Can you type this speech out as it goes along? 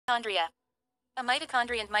Mitochondria. A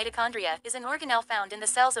mitochondria is an organelle found in the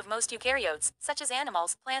cells of most eukaryotes, such as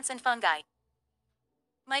animals, plants and fungi.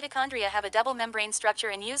 Mitochondria have a double membrane structure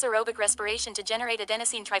and use aerobic respiration to generate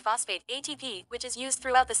adenosine triphosphate, ATP, which is used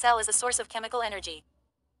throughout the cell as a source of chemical energy.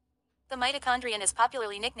 The mitochondrion is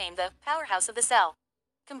popularly nicknamed the powerhouse of the cell.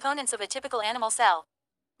 Components of a typical animal cell: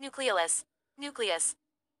 Nucleolus, Nucleus,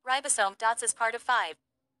 Ribosome, dots as part of 5.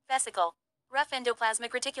 Vesicle, rough endoplasmic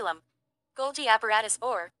reticulum, Golgi apparatus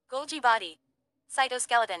or Golgi body,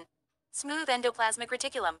 Cytoskeleton, smooth endoplasmic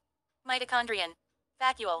reticulum, Mitochondrion,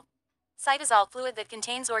 Vacuole, Cytosol, fluid that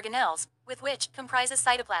contains organelles, with which comprises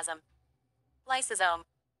cytoplasm, Lysosome,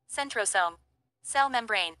 Centrosome, cell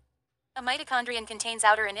membrane. A mitochondrion contains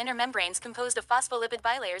outer and inner membranes composed of phospholipid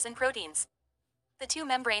bilayers and proteins. The two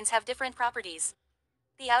membranes have different properties.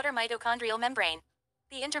 The outer mitochondrial membrane.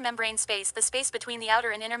 The intermembrane space, the space between the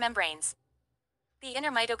outer and inner membranes. The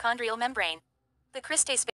inner mitochondrial membrane. The cristae space.